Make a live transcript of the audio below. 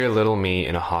Dear little me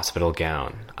in a hospital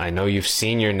gown. I know you've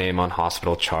seen your name on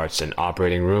hospital charts and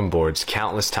operating room boards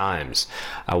countless times.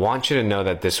 I want you to know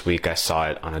that this week I saw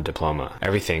it on a diploma.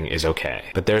 Everything is okay.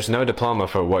 But there's no diploma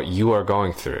for what you are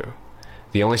going through.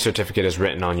 The only certificate is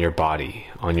written on your body,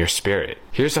 on your spirit.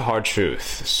 Here's the hard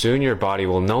truth. Soon your body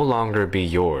will no longer be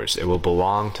yours. It will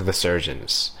belong to the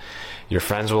surgeons. Your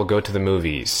friends will go to the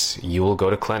movies. You will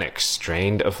go to clinics,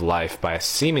 drained of life by a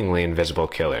seemingly invisible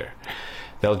killer.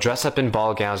 They'll dress up in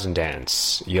ball gowns and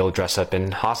dance. You'll dress up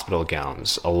in hospital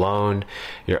gowns, alone,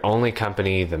 your only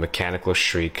company the mechanical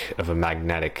shriek of a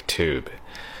magnetic tube.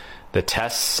 The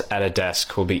tests at a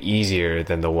desk will be easier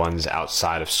than the ones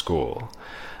outside of school.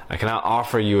 I cannot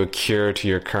offer you a cure to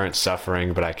your current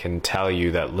suffering, but I can tell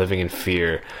you that living in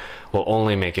fear will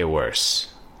only make it worse.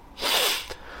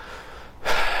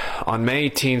 On May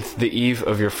 18th, the eve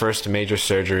of your first major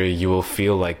surgery, you will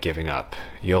feel like giving up.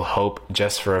 You'll hope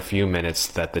just for a few minutes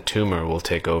that the tumor will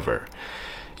take over.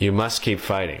 You must keep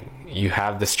fighting. You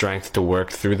have the strength to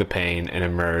work through the pain and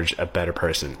emerge a better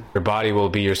person. Your body will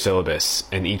be your syllabus,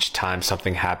 and each time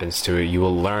something happens to it, you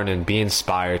will learn and be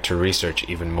inspired to research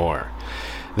even more.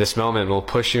 This moment will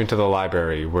push you into the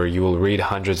library, where you will read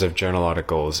hundreds of journal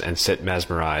articles and sit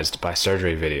mesmerized by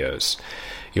surgery videos.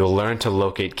 You will learn to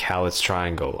locate Cowlett's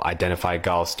triangle, identify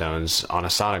gallstones on a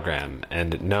sonogram,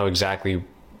 and know exactly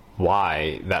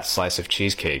why that slice of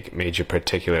cheesecake made you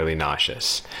particularly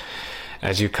nauseous.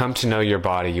 As you come to know your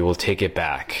body, you will take it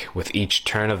back. With each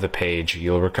turn of the page,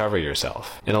 you'll recover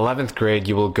yourself. In 11th grade,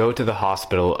 you will go to the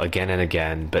hospital again and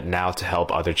again, but now to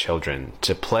help other children,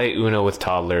 to play Uno with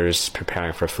toddlers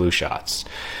preparing for flu shots.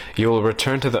 You will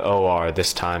return to the OR,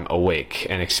 this time awake,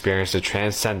 and experience the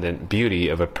transcendent beauty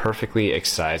of a perfectly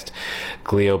excised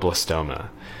glioblastoma.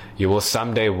 You will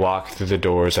someday walk through the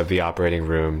doors of the operating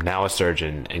room, now a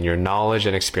surgeon, and your knowledge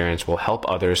and experience will help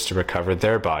others to recover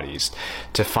their bodies,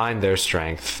 to find their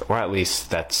strength, or at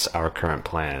least that's our current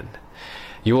plan.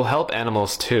 You will help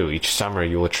animals too. Each summer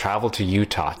you will travel to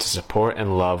Utah to support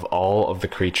and love all of the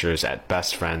creatures at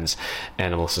Best Friends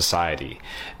Animal Society,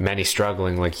 many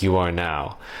struggling like you are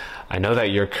now. I know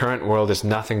that your current world is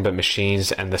nothing but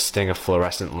machines and the sting of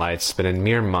fluorescent lights, but in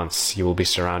mere months you will be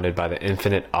surrounded by the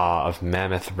infinite awe of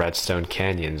mammoth redstone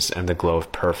canyons and the glow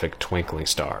of perfect twinkling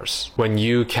stars. When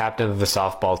you, captain of the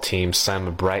softball team, slam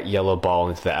a bright yellow ball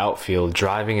into the outfield,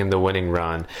 driving in the winning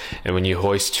run, and when you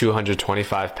hoist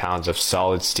 225 pounds of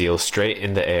solid steel straight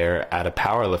in the air at a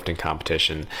powerlifting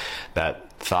competition, that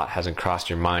thought hasn't crossed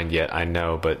your mind yet, I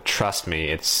know, but trust me,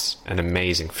 it's an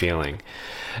amazing feeling.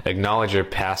 Acknowledge your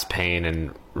past pain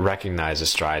and recognize the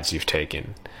strides you've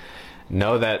taken.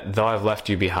 Know that though I've left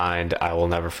you behind, I will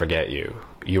never forget you.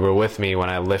 You were with me when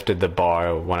I lifted the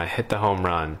bar, when I hit the home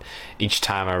run, each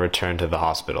time I returned to the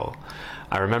hospital.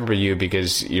 I remember you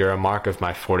because you're a mark of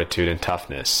my fortitude and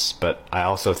toughness, but I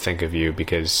also think of you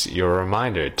because you're a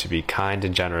reminder to be kind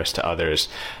and generous to others,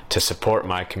 to support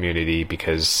my community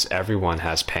because everyone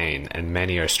has pain and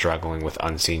many are struggling with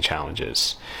unseen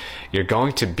challenges. You're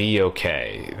going to be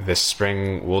okay. This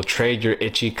spring, we'll trade your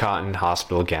itchy cotton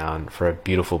hospital gown for a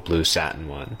beautiful blue satin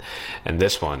one, and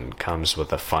this one comes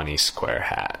with a funny square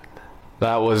hat.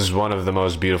 That was one of the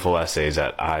most beautiful essays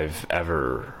that I've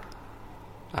ever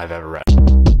read.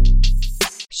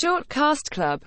 Short Cast Club